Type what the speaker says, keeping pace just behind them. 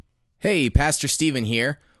Hey, Pastor Stephen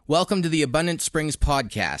here. Welcome to the Abundant Springs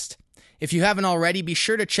podcast. If you haven't already, be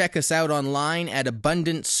sure to check us out online at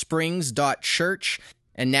abundantsprings.church.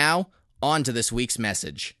 And now, on to this week's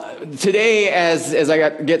message. Today, as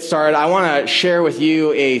I get started, I want to share with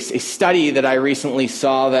you a study that I recently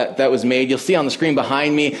saw that was made. You'll see on the screen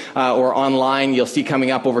behind me or online, you'll see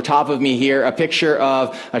coming up over top of me here, a picture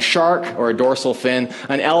of a shark or a dorsal fin,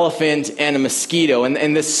 an elephant, and a mosquito.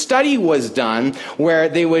 And this study was done where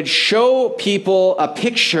they would show people a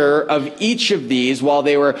picture of each of these while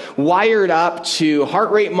they were wired up to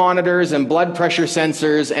heart rate monitors and blood pressure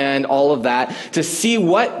sensors and all of that to see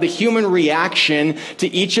what the human reaction to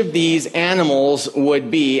each of these animals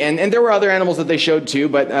would be. And there were other animals that they showed too,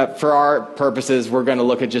 but for our purposes, we're going to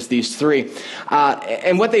look at just these three.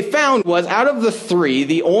 And what they found was out of the three,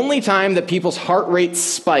 the only time that people's heart rate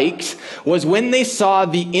spiked was when they saw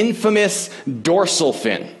the infamous dorsal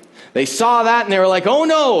fin. They saw that and they were like, oh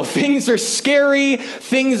no, things are scary,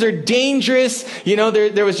 things are dangerous. You know,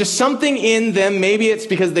 there was just something in them. Maybe it's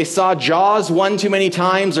because they saw Jaws one too many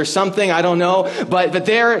times or something, I don't know. But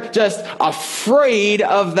they're just afraid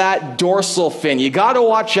of that dorsal fin. You got to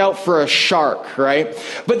watch out for a shark, right?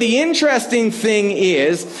 But the interesting thing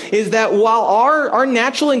is that while our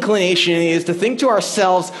natural inclination is to think to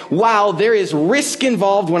ourselves, wow, there is risk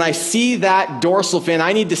involved when I see that dorsal fin.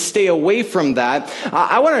 I need to stay away from that.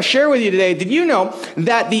 I want to share with you today, did you know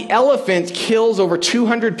that the elephant kills over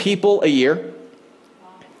 200 people a year?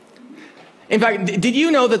 In fact, did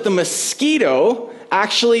you know that the mosquito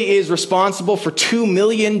actually is responsible for 2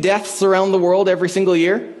 million deaths around the world every single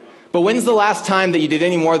year? But when's the last time that you did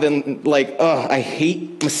any more than I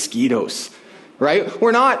hate mosquitoes? Right?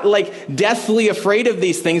 We're not like deathly afraid of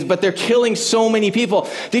these things, but they're killing so many people.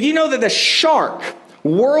 Did you know that the shark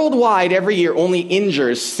worldwide every year only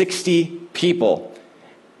injures 60 people?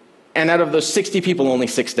 And out of those 60 people, only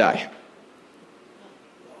 6 die.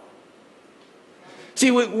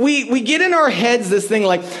 See, we get in our heads this thing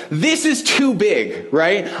like, this is too big,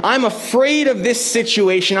 right? I'm afraid of this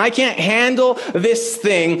situation. I can't handle this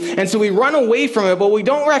thing. And so we run away from it. But what we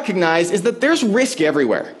don't recognize is that there's risk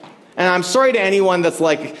everywhere. And I'm sorry to anyone that's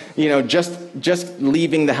like, just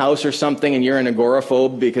leaving the house or something and you're an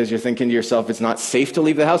agoraphobe because you're thinking to yourself, it's not safe to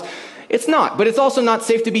leave the house. It's not, but it's also not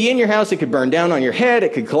safe to be in your house. It could burn down on your head.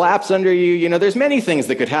 It could collapse under you. There's many things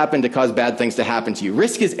that could happen to cause bad things to happen to you.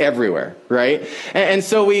 Risk is everywhere, right? And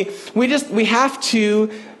so we have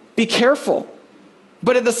to be careful.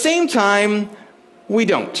 But at the same time, we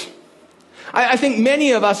don't. I think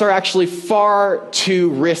many of us are actually far too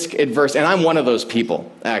risk adverse, and I'm one of those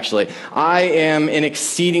people, actually. I am an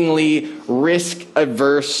exceedingly risk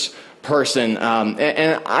adverse person.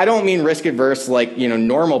 And I don't mean risk adverse like,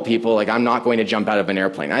 normal people, like I'm not going to jump out of an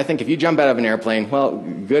airplane. I think if you jump out of an airplane, well,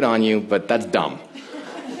 good on you, but that's dumb.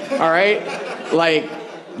 All right? Like,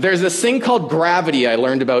 there's this thing called gravity I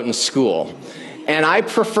learned about in school, and I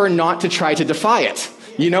prefer not to try to defy it.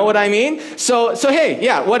 You know what I mean? So hey,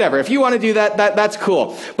 yeah, whatever. If you want to do that, that's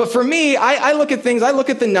cool. But for me, I look at things, I look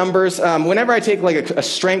at the numbers. Whenever I take like a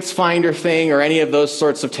strengths finder thing or any of those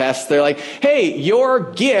sorts of tests, they're like, hey,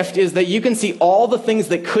 your gift is that you can see all the things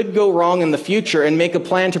that could go wrong in the future and make a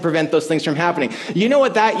plan to prevent those things from happening. You know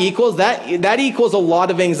what that equals? That equals a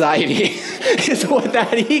lot of anxiety is what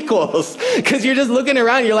that equals. Because you're just looking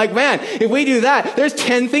around, you're like, man, if we do that, there's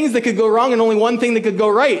 10 things that could go wrong and only one thing that could go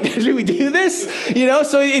right. Should we do this?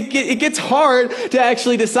 So it gets hard to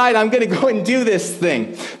actually decide I'm going to go and do this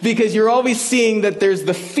thing because you're always seeing that there's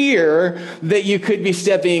the fear that you could be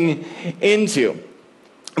stepping into.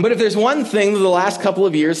 But if there's one thing that the last couple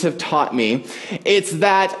of years have taught me, it's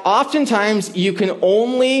that oftentimes you can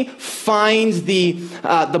only find the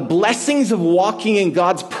blessings of walking in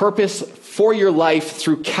God's purpose for your life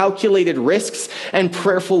through calculated risks and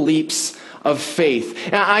prayerful leaps of faith.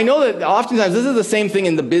 And I know that oftentimes this is the same thing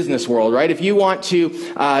in the business world, right? If you want to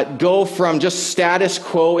go from just status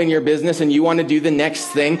quo in your business and you want to do the next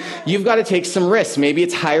thing, you've got to take some risks. Maybe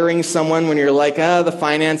it's hiring someone when you're like, the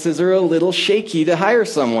finances are a little shaky to hire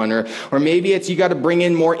someone. Or maybe it's you got to bring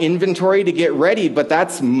in more inventory to get ready, but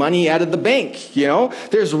that's money out of the bank,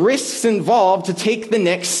 There's risks involved to take the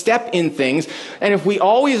next step in things. And if we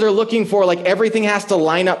always are looking for like everything has to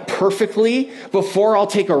line up perfectly before I'll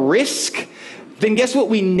take a risk, then guess what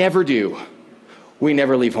we never do? We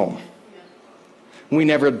never leave home. We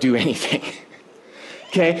never do anything.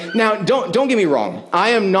 Okay, now don't get me wrong. I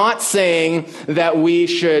am not saying that we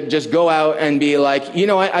should just go out and be like, you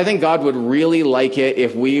know what, I think God would really like it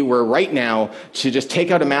if we were right now to just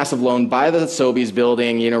take out a massive loan, buy the Sobeys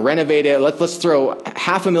building, renovate it. Let's throw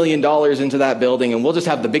 $500,000 into that building and we'll just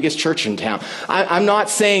have the biggest church in town. I'm not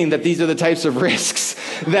saying that these are the types of risks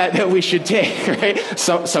that we should take, right?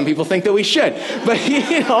 Some people think that we should, but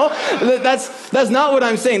that's not what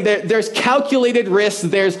I'm saying. There's calculated risks.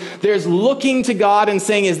 There's looking to God and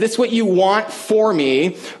saying, is this what you want for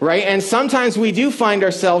me, right? And sometimes we do find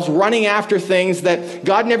ourselves running after things that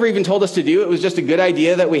God never even told us to do. It was just a good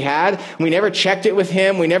idea that we had. We never checked it with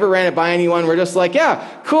him. We never ran it by anyone. We're just like,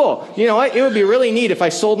 yeah, cool. You know what? It would be really neat if I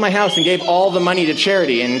sold my house and gave all the money to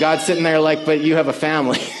charity. And God's sitting there like, but you have a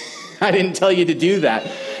family. I didn't tell you to do that.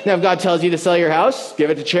 Now, if God tells you to sell your house, give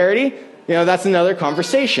it to charity, that's another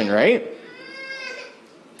conversation, right?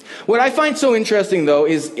 What I find so interesting, though,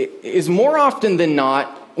 is more often than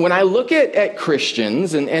not, when I look at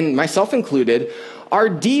Christians, and myself included, our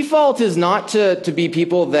default is not to be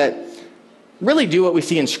people that really do what we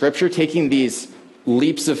see in Scripture, taking these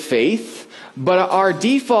leaps of faith, but our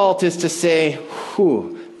default is to say,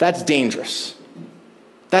 whew, that's dangerous.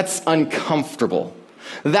 That's uncomfortable.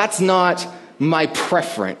 That's not my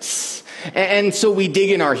preference. And so we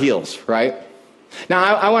dig in our heels, right? Now,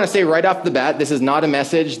 I want to say right off the bat, this is not a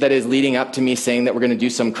message that is leading up to me saying that we're going to do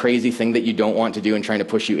some crazy thing that you don't want to do and trying to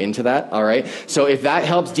push you into that, all right? So if that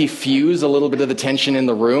helps diffuse a little bit of the tension in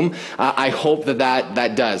the room, I hope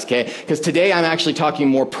that does, okay? Because today I'm actually talking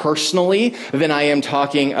more personally than I am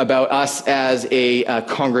talking about us as a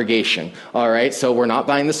congregation, all right? So we're not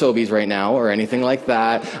buying the Sobeys right now or anything like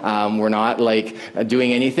that. We're not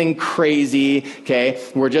doing anything crazy, okay?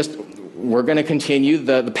 We're going to continue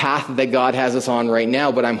the path that God has us on right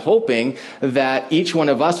now, but I'm hoping that each one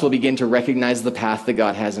of us will begin to recognize the path that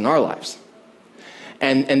God has in our lives.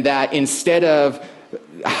 And that instead of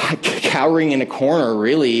cowering in a corner,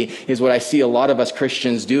 really, is what I see a lot of us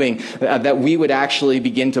Christians doing, that we would actually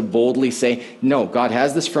begin to boldly say, no, God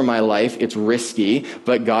has this for my life. It's risky,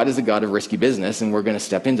 but God is a God of risky business, and we're going to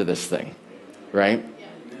step into this thing, right?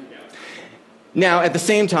 Now, at the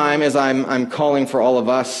same time, as I'm calling for all of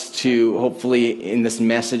us to hopefully in this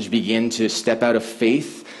message begin to step out of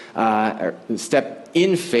faith, step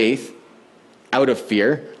in faith out of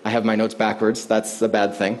fear. I have my notes backwards. That's a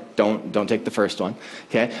bad thing. Don't take the first one.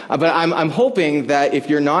 Okay. But I'm hoping that if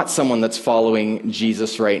you're not someone that's following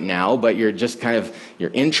Jesus right now, but you're just you're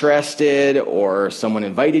interested, or someone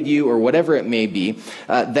invited you, or whatever it may be,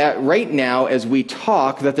 that right now as we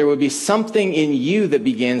talk, that there would be something in you that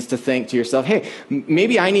begins to think to yourself, hey,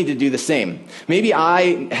 maybe I need to do the same. Maybe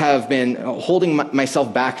I have been holding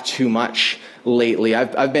myself back too much lately.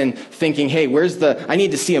 I've been thinking, hey, I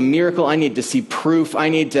need to see a miracle. I need to see proof. I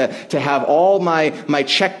need to have all my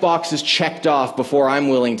check boxes checked off before I'm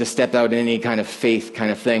willing to step out in any kind of faith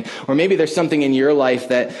kind of thing. Or maybe there's something in your life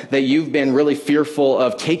that you've been really fearful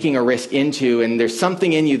of taking a risk into, and there's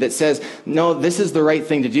something in you that says, no, this is the right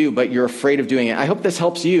thing to do, but you're afraid of doing it. I hope this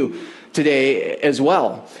helps you today as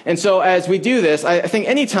well. And so as we do this, I think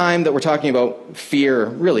any time that we're talking about fear,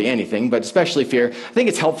 really anything, but especially fear, I think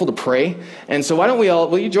it's helpful to pray. And so why don't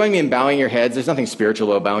will you join me in bowing your heads? There's nothing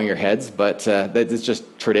spiritual about bowing your heads, but that's just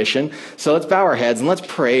tradition. So let's bow our heads and let's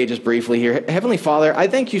pray just briefly here. Heavenly Father, I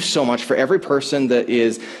thank you so much for every person that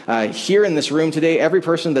is here in this room today, every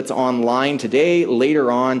person that's online today,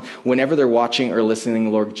 later on, whenever they're watching or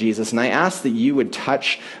listening, Lord Jesus. And I ask that you would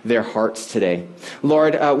touch their hearts today.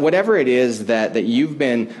 Lord, whatever it is that you've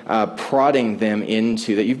been prodding them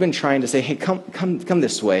into, that you've been trying to say, hey, come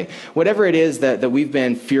this way. Whatever it is that we've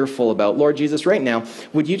been fearful about, Lord Jesus, right now,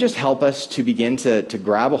 would you just help us to begin to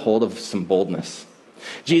grab a hold of some boldness?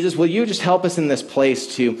 Jesus, will you just help us in this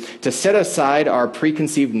place to set aside our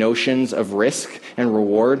preconceived notions of risk and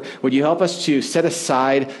reward? Would you help us to set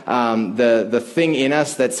aside the thing in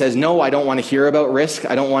us that says, no, I don't want to hear about risk.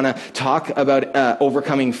 I don't want to talk about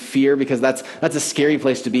overcoming fear, because that's a scary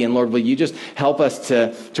place to be. And Lord, will you just help us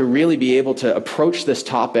to really be able to approach this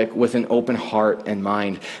topic with an open heart and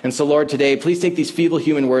mind? And so, Lord, today, please take these feeble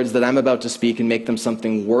human words that I'm about to speak and make them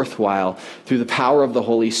something worthwhile through the power of the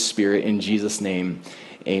Holy Spirit. In Jesus' name,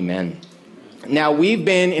 amen. Now, we've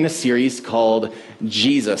been in a series called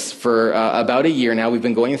Jesus for about a year now. We've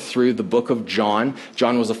been going through the book of John.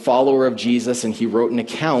 John was a follower of Jesus, and he wrote an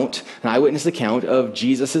eyewitness account of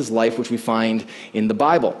Jesus' life, which we find in the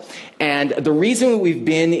Bible. And the reason we've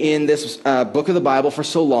been in this book of the Bible for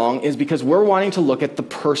so long is because we're wanting to look at the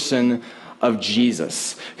person of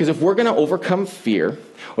Jesus. Because if we're going to overcome fear,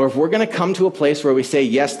 or if we're going to come to a place where we say,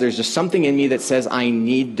 yes, there's just something in me that says I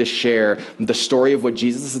need to share the story of what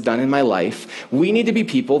Jesus has done in my life, we need to be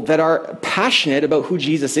people that are passionate about who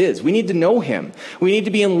Jesus is. We need to know him. We need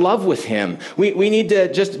to be in love with him. We need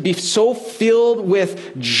to just be so filled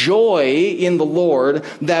with joy in the Lord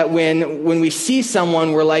that when we see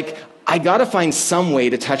someone, we're like, I got to find some way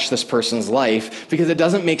to touch this person's life because it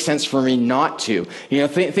doesn't make sense for me not to.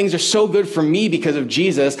 Things are so good for me because of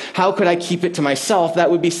Jesus. How could I keep it to myself?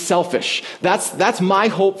 That would be selfish. That's my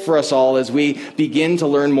hope for us all as we begin to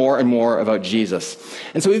learn more and more about Jesus.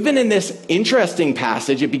 And so we've been in this interesting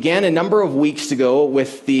passage. It began a number of weeks ago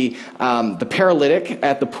with the paralytic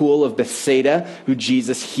at the pool of Bethsaida who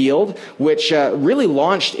Jesus healed, which really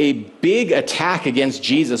launched a big attack against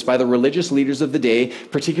Jesus by the religious leaders of the day,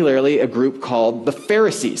 particularly a group called the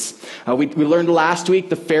Pharisees. We learned last week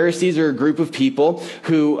the Pharisees are a group of people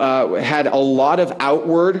who had a lot of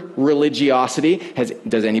outward religiosity.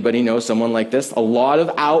 Does anybody know someone like this? A lot of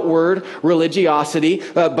outward religiosity,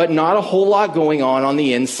 but not a whole lot going on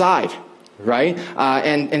the inside, right?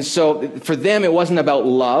 And so for them, it wasn't about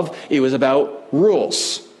love. It was about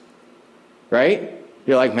rules, right?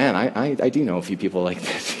 You're like, man, I do know a few people like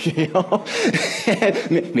this,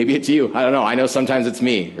 Maybe it's you. I don't know. I know sometimes it's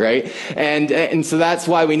me, right? And so that's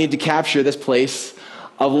why we need to capture this place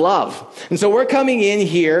of love. And so we're coming in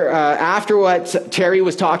here after what Terry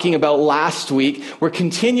was talking about last week. We're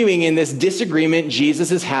continuing in this disagreement Jesus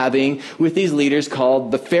is having with these leaders called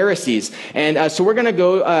the Pharisees. And so we're going to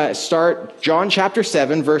go start John chapter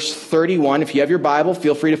 7, verse 31. If you have your Bible,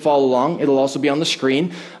 feel free to follow along. It'll also be on the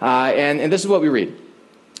screen. And this is what we read.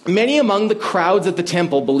 Many among the crowds at the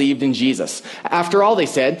temple believed in Jesus. After all, they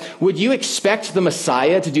said, would you expect the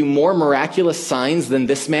Messiah to do more miraculous signs than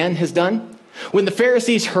this man has done? When the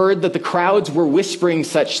Pharisees heard that the crowds were whispering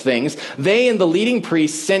such things, they and the leading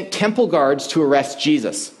priests sent temple guards to arrest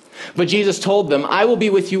Jesus. But Jesus told them, I will be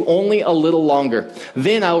with you only a little longer.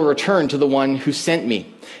 Then I will return to the one who sent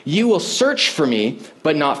me. You will search for me,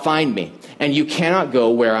 but not find me, and you cannot go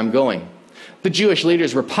where I'm going. The Jewish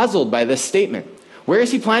leaders were puzzled by this statement. Where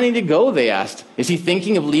is he planning to go, they asked. Is he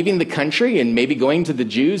thinking of leaving the country and maybe going to the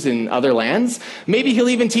Jews in other lands? Maybe he'll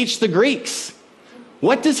even teach the Greeks.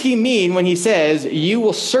 What does he mean when he says, you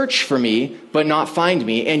will search for me, but not find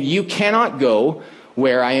me, and you cannot go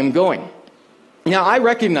where I am going? Now, I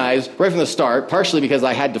recognize right from the start, partially because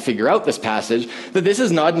I had to figure out this passage, that this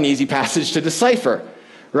is not an easy passage to decipher.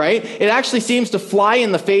 Right? It actually seems to fly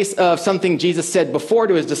in the face of something Jesus said before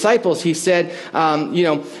to his disciples. He said,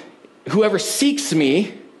 whoever seeks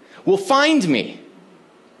me will find me,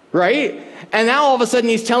 right? And now all of a sudden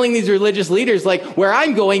he's telling these religious leaders, like, where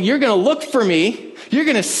I'm going, you're going to look for me, you're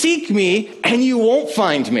going to seek me, and you won't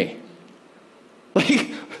find me. Like,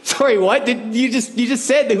 sorry, what? You just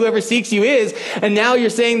said that whoever seeks you is, and now you're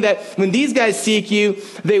saying that when these guys seek you,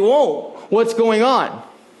 they won't. What's going on?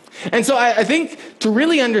 And so I think to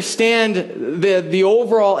really understand the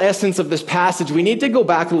overall essence of this passage, we need to go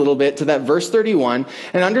back a little bit to that verse 31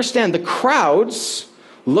 and understand the crowds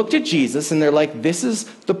looked at Jesus and they're like, this is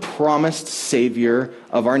the promised Savior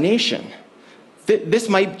of our nation. This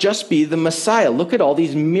might just be the Messiah. Look at all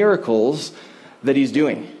these miracles that he's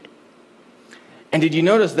doing. And did you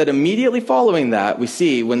notice that immediately following that, we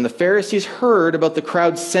see when the Pharisees heard about the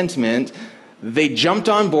crowd's sentiment, they jumped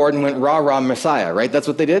on board and went, rah, rah, Messiah, right? That's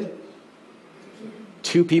what they did?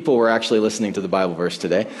 2 people were actually listening to the Bible verse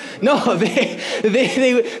today. No,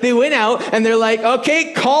 they went out and they're like,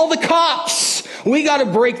 okay, call the cops. We got to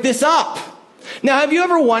break this up. Now, have you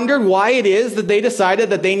ever wondered why it is that they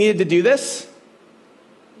decided that they needed to do this?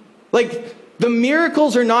 Like, the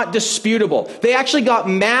miracles are not disputable. They actually got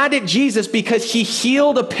mad at Jesus because he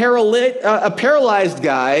healed a paralyzed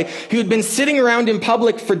guy who had been sitting around in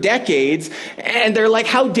public for decades, and they're like,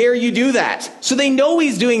 how dare you do that? So they know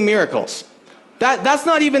he's doing miracles. That's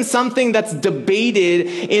not even something that's debated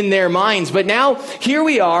in their minds. But now here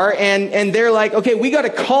we are, and they're like, okay, we got to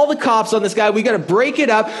call the cops on this guy. We got to break it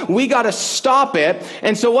up. We got to stop it.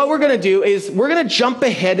 And so what we're going to do is we're going to jump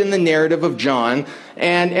ahead in the narrative of John,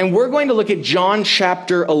 and we're going to look at John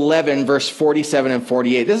chapter 11, verse 47 and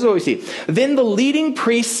 48. This is what we see. Then the leading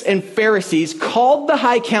priests and Pharisees called the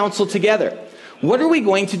high council together. What are we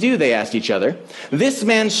going to do? They asked each other. This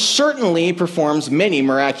man certainly performs many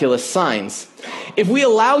miraculous signs. If we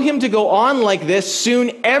allow him to go on like this,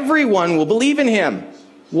 soon everyone will believe in him.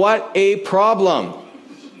 What a problem.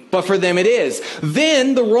 But for them it is.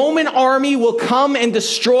 Then the Roman army will come and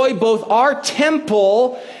destroy both our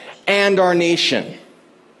temple and our nation.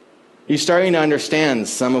 You're starting to understand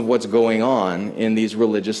some of what's going on in these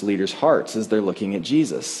religious leaders' hearts as they're looking at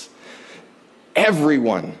Jesus.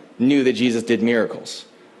 Everyone knew that Jesus did miracles.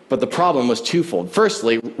 But the problem was twofold.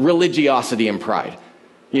 Firstly, religiosity and pride.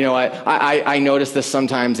 You know, I notice this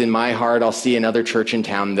sometimes in my heart. I'll see another church in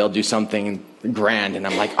town, they'll do something grand, and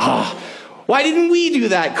I'm like, why didn't we do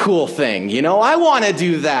that cool thing? You know, I want to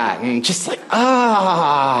do that. And just like,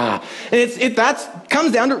 And that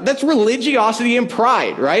comes down to, that's religiosity and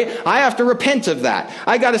pride, right? I have to repent of that.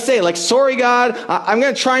 I got to say, like, sorry, God, I'm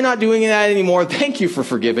going to try not doing that anymore. Thank you for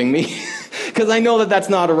forgiving me. Because I know that that's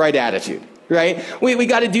not a right attitude. Right? We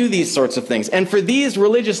got to do these sorts of things. And for these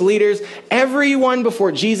religious leaders, everyone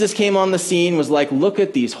before Jesus came on the scene was like, look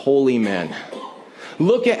at these holy men.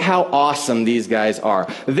 Look at how awesome these guys are.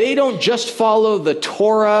 They don't just follow the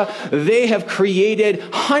Torah. They have created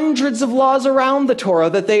hundreds of laws around the Torah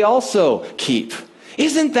that they also keep.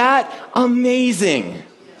 Isn't that amazing?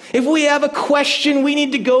 If we have a question, we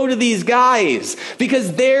need to go to these guys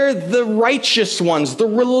because they're the righteous ones, the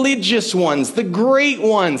religious ones, the great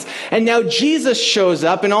ones. And now Jesus shows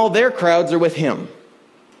up and all their crowds are with him.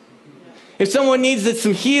 If someone needs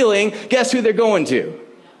some healing, guess who they're going to?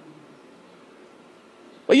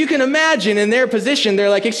 Well, you can imagine in their position, they're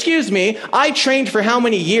like, excuse me, I trained for how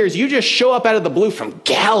many years? You just show up out of the blue from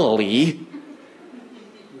Galilee.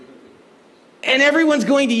 And everyone's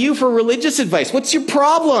going to you for religious advice. What's your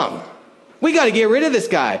problem? We got to get rid of this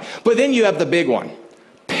guy. But then you have the big one.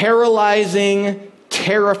 Paralyzing,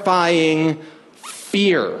 terrifying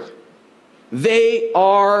fear. They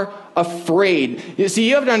are afraid. You see,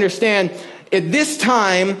 you have to understand, at this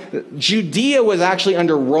time, Judea was actually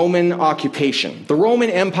under Roman occupation. The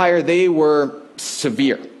Roman Empire, they were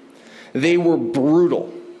severe. They were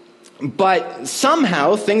brutal. But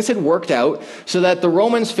somehow things had worked out so that the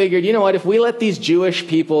Romans figured, you know what, if we let these Jewish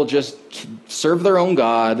people just serve their own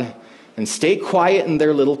God and stay quiet in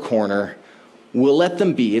their little corner, we'll let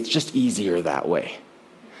them be. It's just easier that way.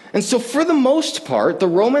 And so for the most part, the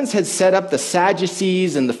Romans had set up the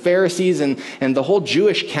Sadducees and the Pharisees and the whole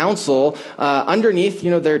Jewish council underneath,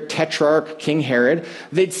 their tetrarch, King Herod.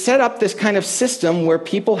 They'd set up this kind of system where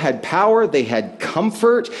people had power, they had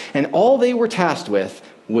comfort, and all they were tasked with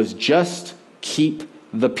was just keep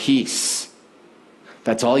the peace.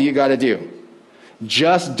 That's all you got to do.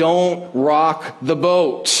 Just don't rock the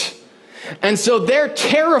boat. And so they're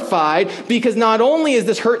terrified because not only is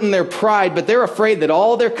this hurting their pride, but they're afraid that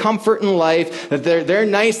all their comfort in life, that their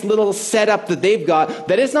nice little setup that they've got,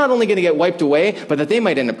 that it's not only going to get wiped away, but that they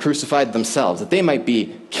might end up crucified themselves, that they might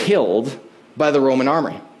be killed by the Roman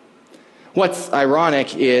army. What's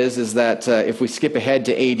ironic is that if we skip ahead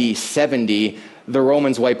to AD 70, the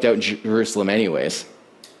Romans wiped out Jerusalem anyways.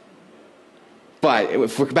 But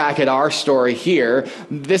if we're back at our story here,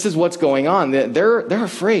 this is what's going on. They're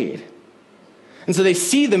afraid. And so they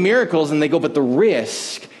see the miracles and they go, but the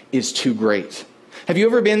risk is too great. Have you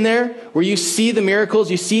ever been there where you see the miracles,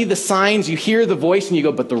 you see the signs, you hear the voice, and you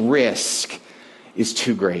go, but the risk is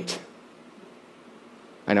too great?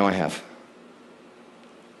 I know I have.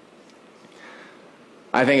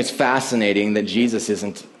 I think it's fascinating that Jesus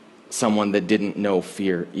isn't someone that didn't know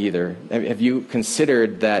fear either. Have you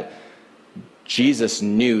considered that Jesus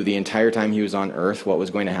knew the entire time he was on earth what was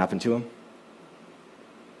going to happen to him?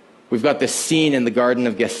 We've got this scene in the Garden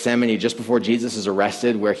of Gethsemane just before Jesus is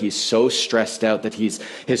arrested where he's so stressed out that his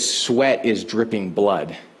sweat is dripping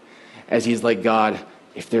blood. As he's like, God,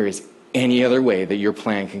 if there is any other way that your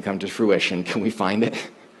plan can come to fruition, can we find it?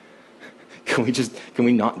 Can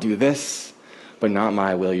we not do this? But not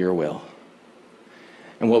my will, your will.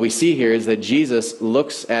 And what we see here is that Jesus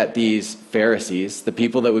looks at these Pharisees, the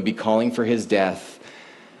people that would be calling for his death,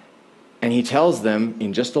 and he tells them,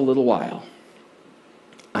 in just a little while,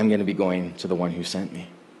 I'm going to be going to the one who sent me.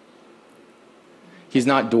 He's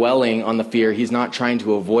not dwelling on the fear. He's not trying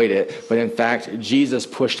to avoid it. But in fact, Jesus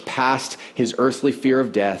pushed past his earthly fear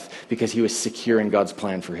of death because he was secure in God's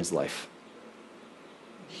plan for his life.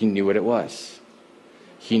 He knew what it was.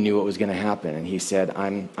 He knew what was going to happen. And he said,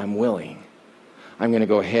 I'm willing. I'm going to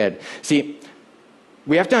go ahead. See,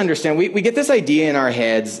 we have to understand, we get this idea in our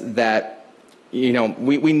heads that,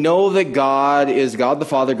 we know that God is God the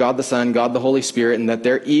Father, God the Son, God the Holy Spirit, and that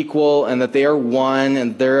they're equal and that they are one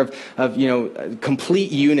and they're of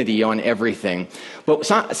complete unity on everything. But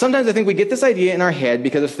sometimes I think we get this idea in our head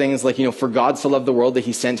because of things like, for God so loved the world that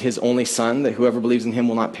he sent his only son, that whoever believes in him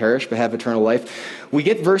will not perish but have eternal life. We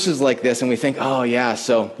get verses like this and we think, oh yeah,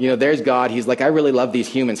 so, there's God. He's like, I really love these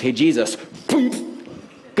humans. Hey, Jesus,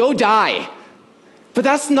 go die. But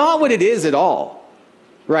that's not what it is at all.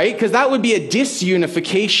 Right? Because that would be a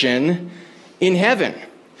disunification in heaven.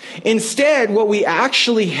 Instead, what we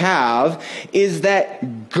actually have is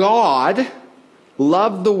that God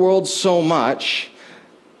loved the world so much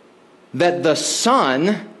that the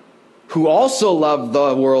Son, who also loved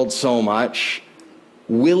the world so much,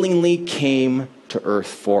 willingly came to earth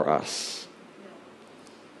for us.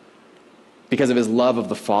 Because of his love of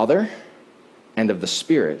the Father and of the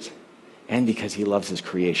Spirit, and because he loves his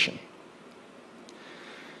creation.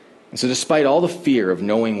 And so despite all the fear of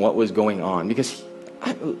knowing what was going on, because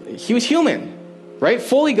he was human, right?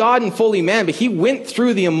 Fully God and fully man, but he went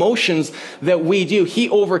through the emotions that we do. He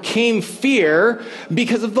overcame fear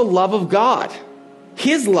because of the love of God.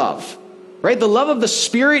 His love, right? The love of the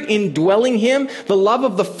Spirit indwelling him, the love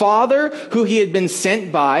of the Father who he had been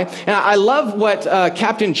sent by. And I love what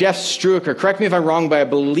Captain Jeff Struecker, correct me if I'm wrong, but I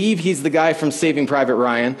believe he's the guy from Saving Private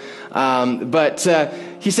Ryan. But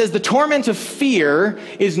he says the torment of fear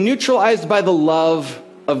is neutralized by the love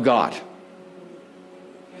of God.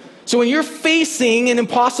 So when you're facing an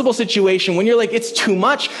impossible situation, when you're like, it's too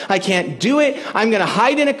much, I can't do it, I'm going to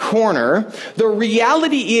hide in a corner, the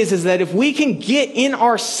reality is that if we can get in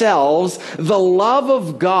ourselves the love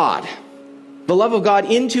of God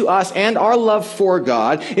into us and our love for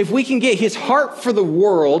God, if we can get his heart for the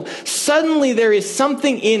world, suddenly there is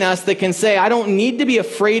something in us that can say, I don't need to be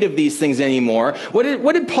afraid of these things anymore. What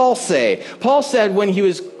did Paul say? Paul said when he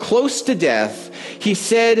was close to death, he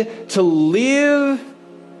said to live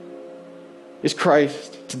is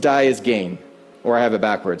Christ, to die is gain. Or I have it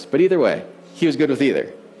backwards. But either way, he was good with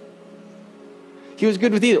either. He was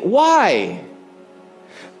good with either. Why?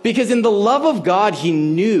 Because in the love of God, he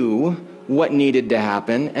knew what needed to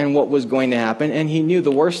happen and what was going to happen. And he knew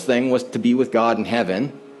the worst thing was to be with God in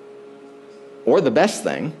heaven. Or the best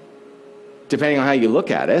thing, depending on how you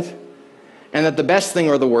look at it. And that the best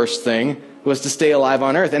thing or the worst thing was to stay alive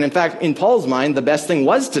on earth. And in fact, in Paul's mind, the best thing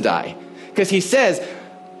was to die. Because he says,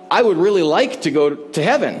 I would really like to go to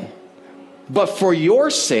heaven, but for your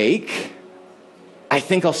sake, I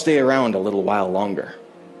think I'll stay around a little while longer.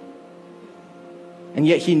 And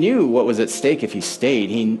yet he knew what was at stake if he stayed.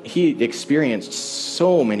 He experienced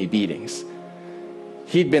so many beatings.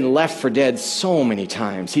 He'd been left for dead so many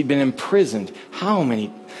times. He'd been imprisoned. How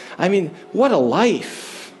many? I mean, what a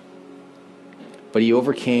life. But he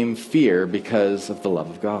overcame fear because of the love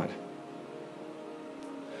of God.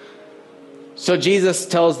 So Jesus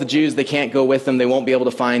tells the Jews they can't go with him, they won't be able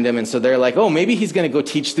to find him, and so they're like, oh, maybe he's going to go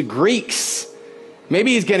teach the Greeks.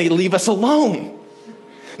 Maybe he's going to leave us alone.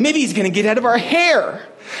 Maybe he's going to get out of our hair.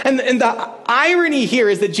 And the irony here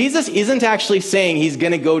is that Jesus isn't actually saying he's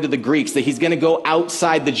going to go to the Greeks, that he's going to go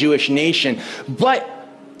outside the Jewish nation, but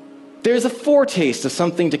there's a foretaste of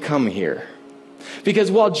something to come here.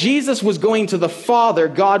 Because while Jesus was going to the Father,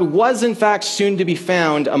 God was in fact soon to be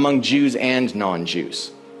found among Jews and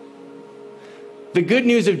non-Jews. The good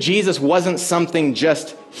news of Jesus wasn't something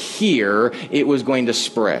just here, it was going to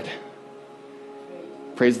spread.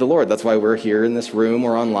 Praise the Lord. That's why we're here in this room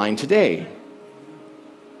or online today.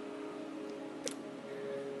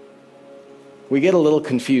 We get a little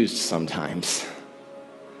confused sometimes.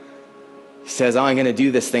 He says, oh, I'm going to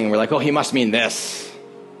do this thing. And we're like, oh, he must mean this.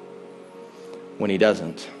 When he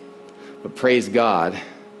doesn't. But praise God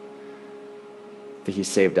that he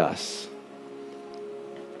saved us.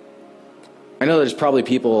 I know there's probably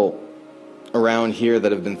people around here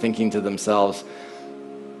that have been thinking to themselves,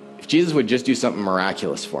 if Jesus would just do something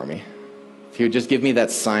miraculous for me, if he would just give me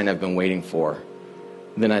that sign I've been waiting for,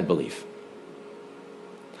 then I'd believe.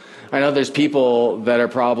 I know there's people that are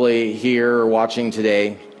probably here or watching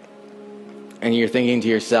today, and you're thinking to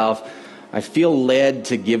yourself, I feel led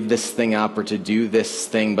to give this thing up or to do this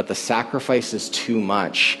thing, but the sacrifice is too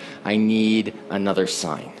much. I need another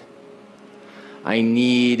sign. I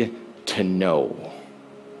need to know.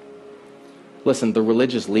 Listen, the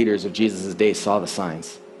religious leaders of Jesus' day saw the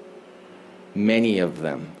signs. Many of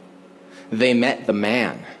them. They met the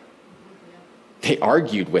man. They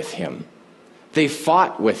argued with him. They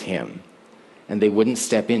fought with him. And they wouldn't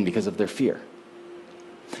step in because of their fear.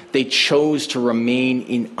 They chose to remain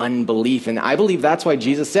in unbelief. And I believe that's why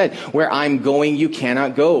Jesus said, where I'm going, you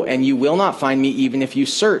cannot go, and you will not find me even if you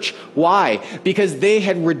search. Why? Because they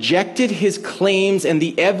had rejected his claims and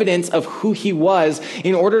the evidence of who he was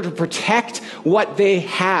in order to protect what they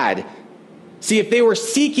had. See, if they were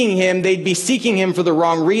seeking him, they'd be seeking him for the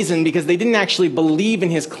wrong reason because they didn't actually believe in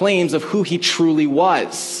his claims of who he truly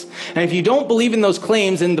was. And if you don't believe in those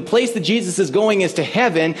claims and the place that Jesus is going is to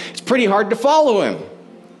heaven, it's pretty hard to follow him.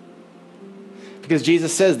 Because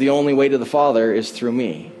Jesus says the only way to the Father is through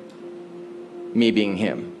me being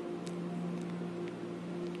him.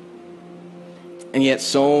 And yet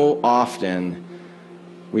so often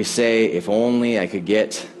we say, if only I could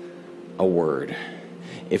get a word.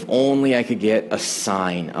 If only I could get a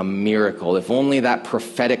sign, a miracle. If only that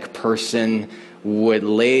prophetic person would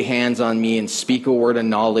lay hands on me and speak a word of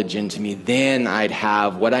knowledge into me, then I'd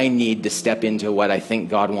have what I need to step into what I think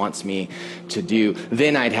God wants me to do.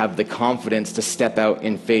 Then I'd have the confidence to step out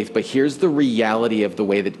in faith. But here's the reality of the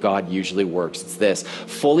way that God usually works. It's this: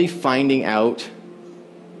 fully finding out,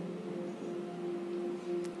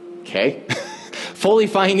 fully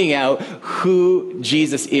finding out who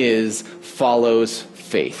Jesus is follows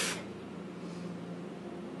faith.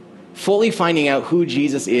 Fully finding out who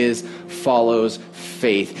Jesus is follows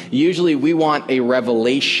faith. Usually we want a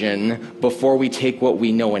revelation before we take what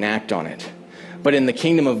we know and act on it. But in the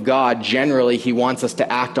kingdom of God, generally, he wants us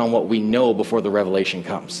to act on what we know before the revelation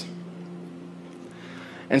comes.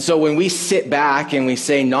 And so when we sit back and we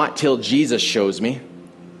say, not till Jesus shows me,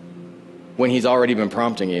 when he's already been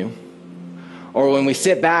prompting you, or when we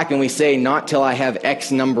sit back and we say, not till I have X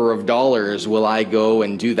number of dollars will I go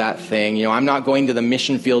and do that thing. You know, I'm not going to the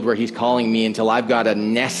mission field where he's calling me until I've got a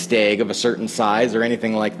nest egg of a certain size or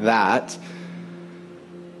anything like that.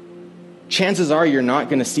 Chances are you're not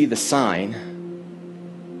going to see the sign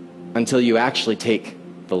until you actually take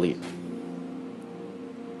the leap.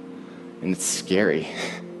 And it's scary.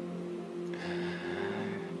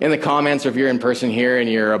 In the comments, or if you're in person here and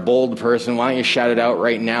you're a bold person, why don't you shout it out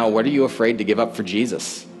right now? What are you afraid to give up for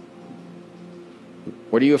Jesus?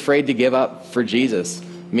 What are you afraid to give up for Jesus?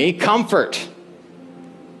 Me? Comfort.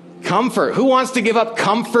 Comfort. Who wants to give up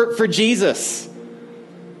comfort for Jesus?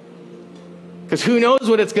 Because who knows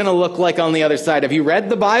what it's going to look like on the other side. Have you read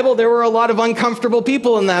the Bible? There were a lot of uncomfortable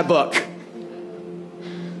people in that book.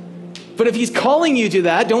 But if he's calling you to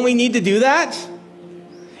that, don't we need to do that?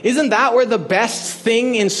 Isn't that where the best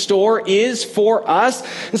thing in store is for us?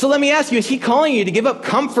 And so let me ask you, is he calling you to give up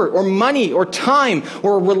comfort or money or time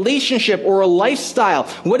or a relationship or a lifestyle?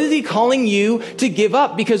 What is he calling you to give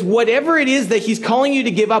up? Because whatever it is that he's calling you to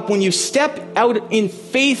give up, when you step out in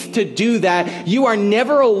faith to do that, you are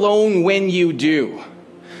never alone when you do.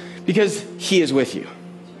 Because he is with you.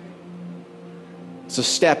 So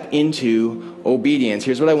step into obedience.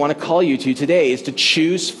 Here's what I want to call you to today, is to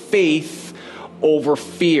choose faith over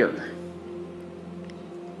fear.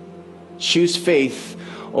 Choose faith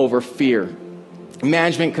over fear.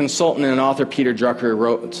 Management consultant and author Peter Drucker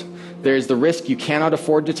wrote, "There is the risk you cannot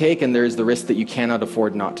afford to take, and there is the risk that you cannot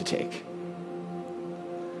afford not to take."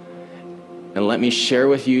 And let me share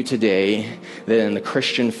with you today that in the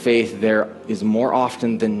Christian faith, there is more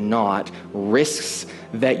often than not risks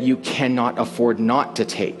that you cannot afford not to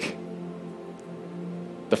take.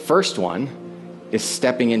 The first one is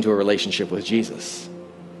stepping into a relationship with Jesus.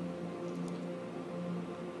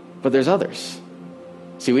 But there's others.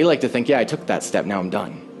 See, we like to think, yeah, I took that step, now I'm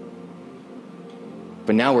done.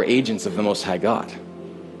 But now we're agents of the Most High God.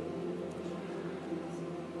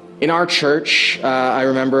 In our church, I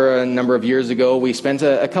remember a number of years ago, we spent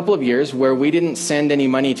a couple of years where we didn't send any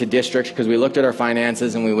money to district because we looked at our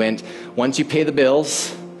finances and we went, once you pay the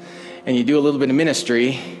bills and you do a little bit of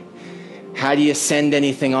ministry, how do you send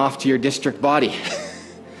anything off to your district body?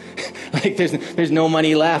 Like there's no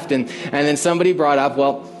money left. And then somebody brought up,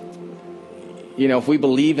 well, you know, if we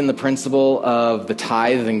believe in the principle of the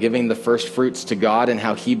tithe and giving the first fruits to God and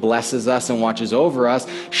how he blesses us and watches over us,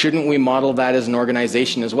 shouldn't we model that as an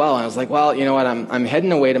organization as well? And I was like, well, you know what, I'm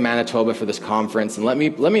heading away to Manitoba for this conference, and let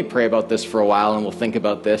me pray about this for a while, and we'll think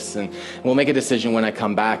about this, and we'll make a decision when I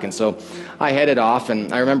come back. And so I headed off,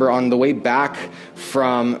 and I remember on the way back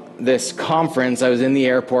from this conference, I was in the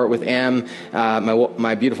airport with Em,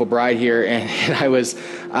 my beautiful bride here, and I was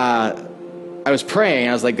praying.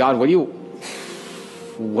 I was like, God, what do you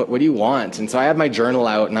want? And so I had my journal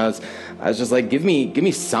out, and I was just like, give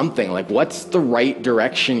me something. Like, what's the right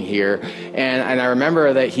direction here? And I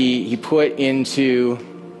remember that he put into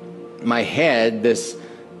my head this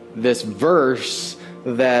verse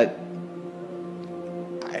that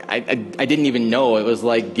I didn't even know. It was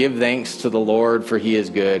like, give thanks to the Lord for he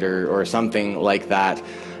is good, or something like that.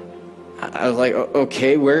 I was like,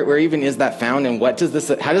 okay, where even is that found, and how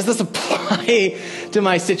does this apply to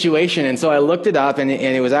my situation? And so I looked it up, and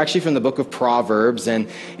it was actually from the book of Proverbs, and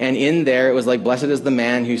in there it was like, blessed is the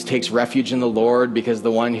man who takes refuge in the Lord, because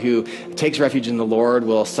the one who takes refuge in the Lord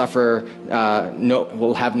will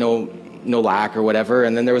will have no lack or whatever.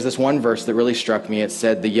 And then there was this one verse that really struck me. It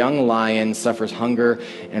said, the young lion suffers hunger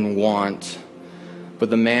and want,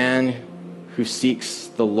 but the man who seeks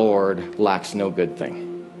the Lord lacks no good thing.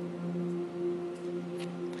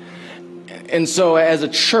 And so as a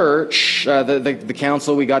church, the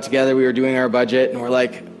council, we got together, we were doing our budget, and we're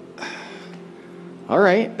like, all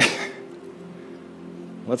right,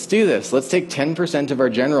 let's do this. Let's take 10% of our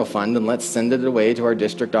general fund and let's send it away to our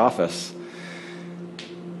district office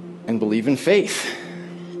and believe in faith.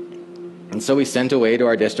 And And so we sent away to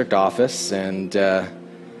our district office, and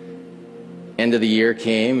end of the year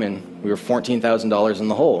came, and we were $14,000 in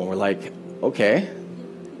the hole. And we're like, okay,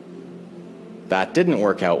 that didn't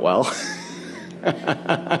work out well.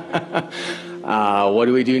 What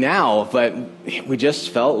do we do now? But we just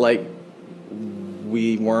felt like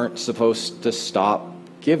we weren't supposed to stop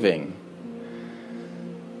giving.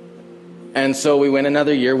 And so we went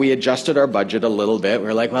another year. We adjusted our budget a little bit. We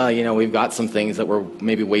were like, well, we've got some things that we're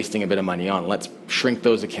maybe wasting a bit of money on. Let's shrink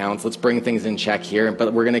those accounts. Let's bring things in check here.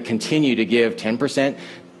 But we're going to continue to give 10%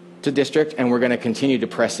 to district, and we're going to continue to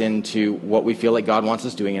press into what we feel like God wants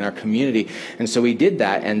us doing in our community. And so we did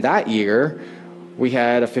that. And that year, we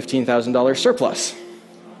had a $15,000 surplus.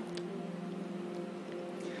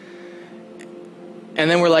 And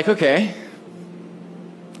then we're like, okay,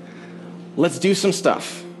 let's do some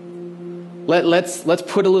stuff. Let's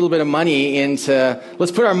put a little bit of money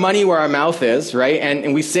let's put our money where our mouth is, right?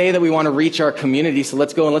 And we say that we want to reach our community, so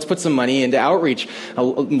let's go and let's put some money into outreach,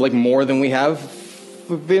 like more than we have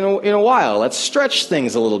in a while. Let's stretch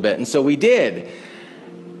things a little bit. And so we did.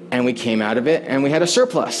 And we came out of it, and we had a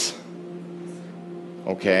surplus.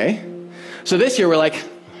 Okay. So this year we're like,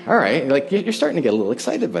 all right, like you're starting to get a little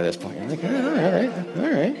excited by this point. You're like, all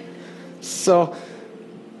right. So,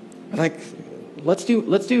 like, let's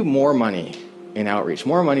do more money in outreach,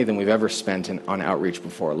 more money than we've ever spent on outreach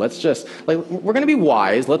before. Let's just, we're going to be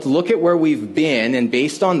wise. Let's look at where we've been, and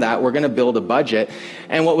based on that, we're going to build a budget.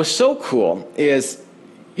 And what was so cool is,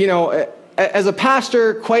 as a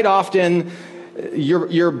pastor, quite often,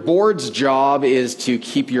 your board's job is to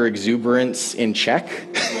keep your exuberance in check.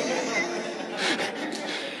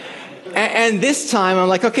 And this time, I'm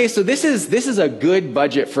like, okay, so this is a good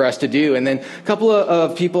budget for us to do. And then a couple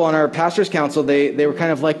of people on our pastor's council, they were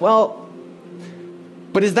kind of like, well,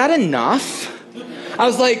 but is that enough? I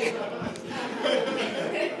was like,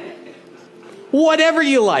 whatever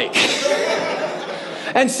you like.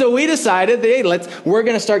 And so we decided, hey, we're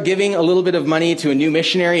going to start giving a little bit of money to a new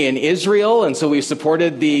missionary in Israel. And so we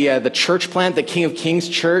supported the church plant that King of Kings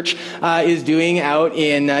Church is doing out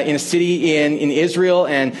in a city in Israel.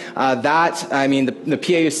 And the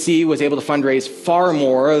PAOC was able to fundraise far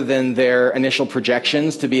more than their initial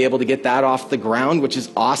projections to be able to get that off the ground, which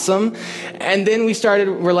is awesome. And then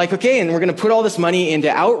we're like, okay, and we're going to put all this money into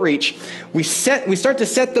outreach. We start to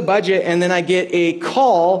set the budget, and then I get a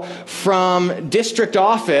call from district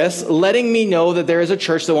office letting me know that there is a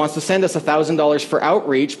church that wants to send us $1,000 for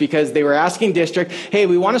outreach, because they were asking district, hey,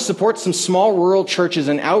 we want to support some small rural churches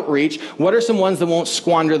in outreach. What are some ones that won't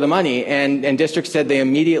squander the money? And district said they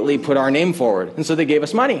immediately put our name forward. And so they gave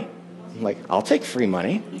us money. I'm like, I'll take free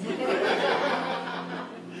money.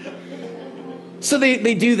 So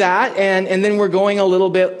they do that, and then we're going a little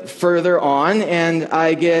bit further on, and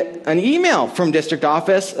I get an email from district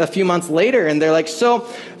office a few months later, and they're like, so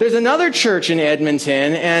there's another church in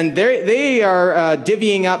Edmonton, and they are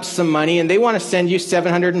divvying up some money, and they want to send you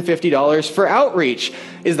 $750 for outreach.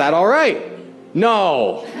 Is that all right?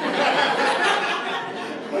 No.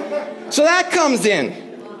 So that comes in.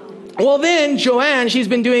 Well, then Joanne, she's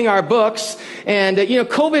been doing our books, and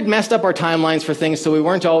COVID messed up our timelines for things, so we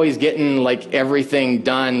weren't always getting everything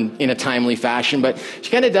done in a timely fashion. But she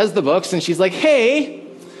kind of does the books, and she's like, "Hey,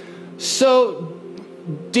 so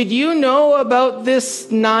did you know about this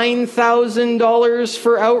 $9,000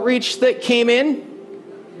 for outreach that came in?"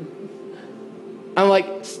 I'm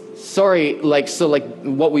like, sorry,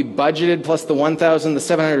 what we budgeted plus the 1,000, the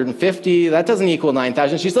 750, that doesn't equal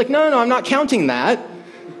 9,000. She's like, no, I'm not counting that.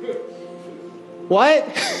 What?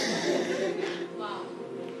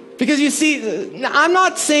 Because you see, I'm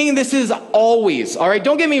not saying this is always, all right?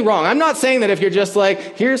 Don't get me wrong. I'm not saying that if you're just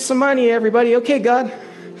like, here's some money, everybody, okay, God,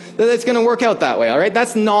 that it's going to work out that way, all right?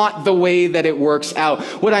 That's not the way that it works out.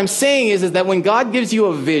 What I'm saying is that when God gives you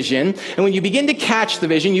a vision, and when you begin to catch the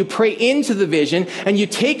vision, you pray into the vision, and you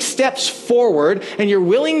take steps forward, and you're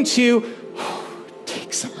willing to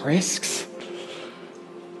take some risks,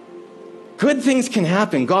 good things can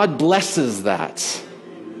happen. God blesses that.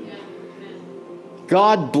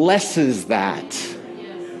 God blesses that.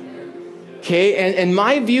 Okay, and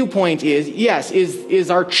my viewpoint is, yes, is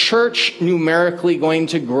our church numerically going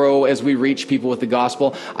to grow as we reach people with the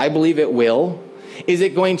gospel? I believe it will. Is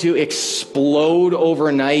it going to explode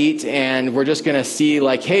overnight and we're just going to see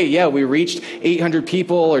hey, yeah, we reached 800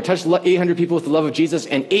 people or touched 800 people with the love of Jesus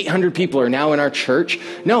and 800 people are now in our church?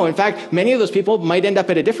 No, in fact, many of those people might end up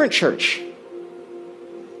at a different church.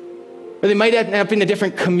 Or they might end up in a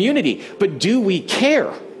different community. But do we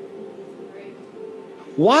care?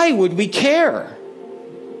 Why would we care?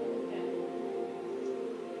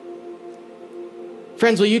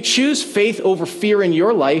 Friends, will you choose faith over fear in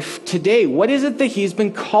your life today? What is it that he's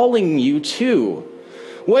been calling you to?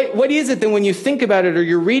 What is it that when you think about it, or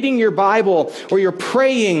you're reading your Bible, or you're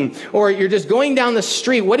praying, or you're just going down the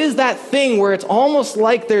street, what is that thing where it's almost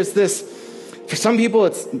like there's this, for some people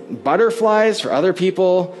it's butterflies, for other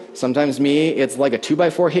people, sometimes me, it's like a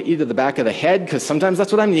 2x4 hit you to the back of the head, because sometimes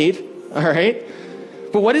that's what I need, all right?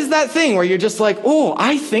 But what is that thing where you're just like, oh,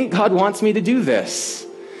 I think God wants me to do this?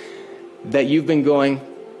 That you've been going,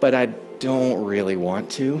 but I don't really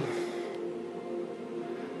want to.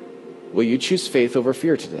 Will you choose faith over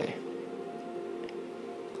fear today?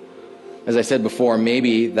 As I said before,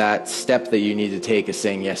 maybe that step that you need to take is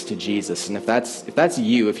saying yes to Jesus. And if that's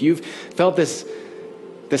you, if you've felt this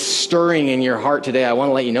stirring in your heart today, I want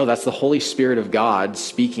to let you know that's the Holy Spirit of God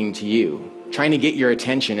speaking to you, trying to get your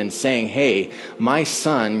attention and saying, hey, my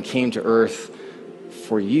son came to earth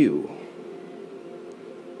for you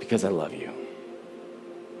because I love you.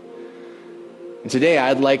 And today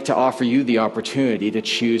I'd like to offer you the opportunity to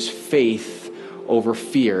choose faith over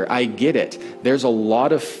fear. I get it. There's a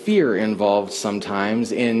lot of fear involved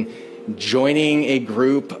sometimes in joining a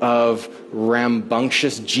group of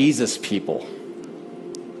rambunctious Jesus people.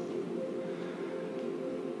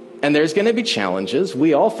 And there's going to be challenges.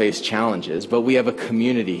 We all face challenges, but we have a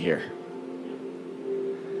community here.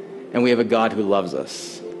 And we have a God who loves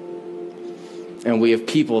us. And we have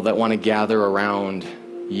people that want to gather around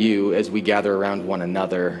you as we gather around one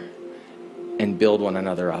another and build one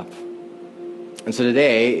another up. And so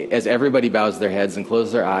today, as everybody bows their heads and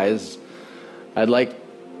closes their eyes, I'd like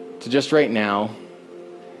to just right now,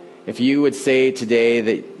 if you would say today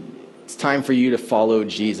that it's time for you to follow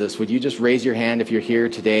Jesus, would you just raise your hand if you're here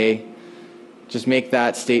today? Just make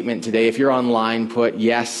that statement today. If you're online, put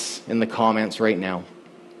yes in the comments right now.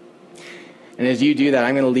 And as you do that,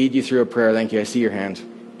 I'm going to lead you through a prayer. Thank you. I see your hand.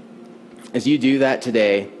 As you do that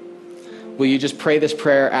today, will you just pray this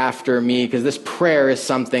prayer after me? Because this prayer is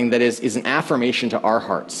something that is an affirmation to our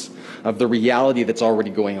hearts of the reality that's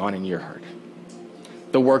already going on in your heart.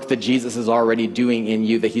 The work that Jesus is already doing in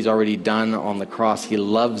you, that he's already done on the cross. He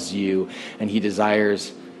loves you, and he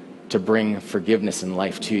desires to bring forgiveness and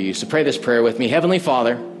life to you. So pray this prayer with me. Heavenly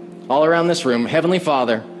Father, all around this room, Heavenly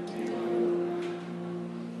Father,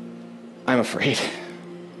 I'm afraid.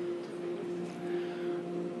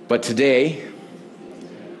 But today,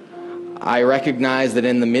 I recognize that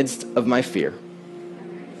in the midst of my fear,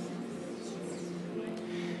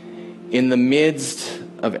 in the midst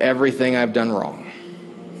of everything I've done wrong,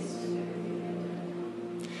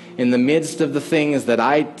 in the midst of the things that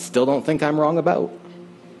I still don't think I'm wrong about,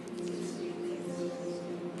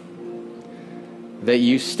 that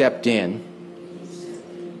you stepped in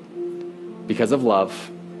because of love.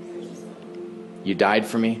 You died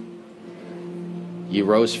for me. You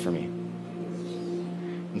rose for me.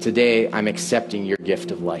 And today, I'm accepting your gift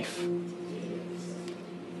of life.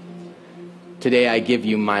 Today, I give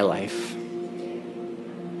you my life,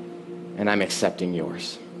 and I'm accepting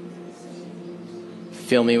yours.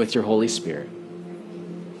 Fill me with your Holy Spirit.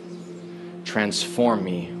 Transform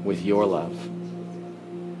me with your love,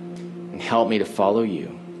 and help me to follow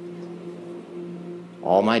you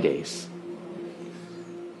all my days,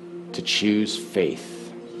 to choose faith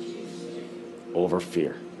over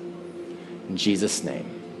fear. In Jesus' name,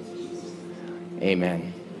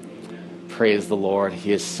 amen. Praise the Lord.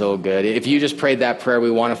 He is so good. If you just prayed that prayer, we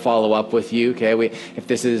want to follow up with you. Okay, if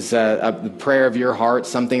this is a prayer of your heart,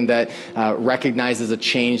 something that recognizes a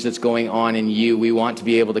change that's going on in you, we want to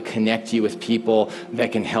be able to connect you with people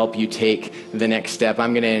that can help you take the next step.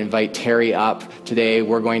 I'm going to invite Terry up today.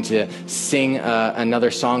 We're going to sing another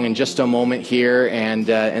song in just a moment here, and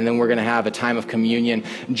then we're going to have a time of communion.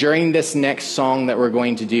 During this next song that we're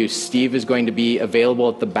going to do, Steve is going to be available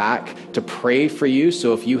at the back to pray for you.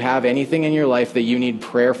 So if you have anything in your life that you need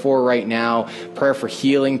prayer for right now, prayer for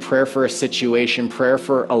healing, prayer for a situation, prayer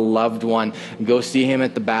for a loved one, go see him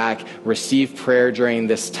at the back. Receive prayer during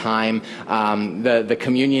this time. The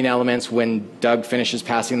communion elements, when Doug finishes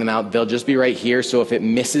passing them out, they'll just be right here. So if it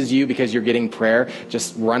misses you because you're getting prayer,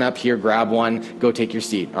 just run up here, grab one, go take your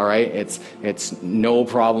seat. All right? It's no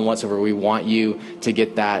problem whatsoever. We want you to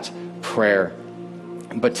get that prayer.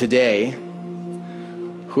 But today,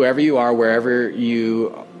 whoever you are, wherever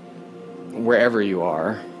you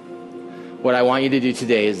are, what I want you to do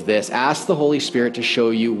today is this. Ask the Holy Spirit to show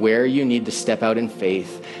you where you need to step out in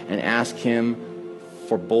faith, and ask him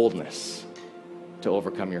for boldness to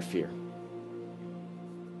overcome your fear.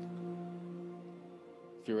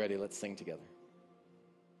 If you're ready, let's sing together.